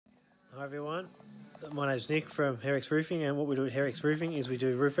Hi everyone, my name's Nick from Herricks Roofing, and what we do at Herricks Roofing is we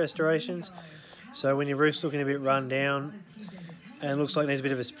do roof restorations. So when your roof's looking a bit run down and looks like it needs a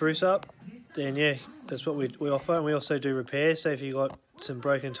bit of a spruce up, then yeah, that's what we offer. And we also do repairs, so if you've got some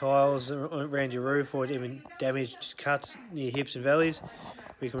broken tiles around your roof or even damaged cuts near hips and valleys,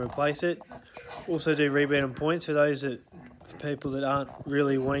 we can replace it. Also do rebound and points for people that aren't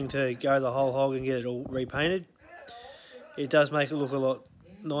really wanting to go the whole hog and get it all repainted. It does make it look a lot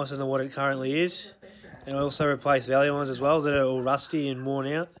nicer than what it currently is. And I also replace valley ones as well that are all rusty and worn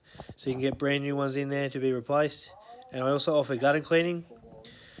out, so you can get brand new ones in there to be replaced. And I also offer gutter cleaning,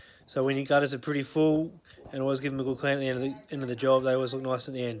 so when your gutters are pretty full, and always give them a good clean at the end of the job, they always look nice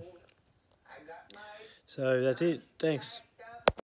at the end. So that's it. Thanks.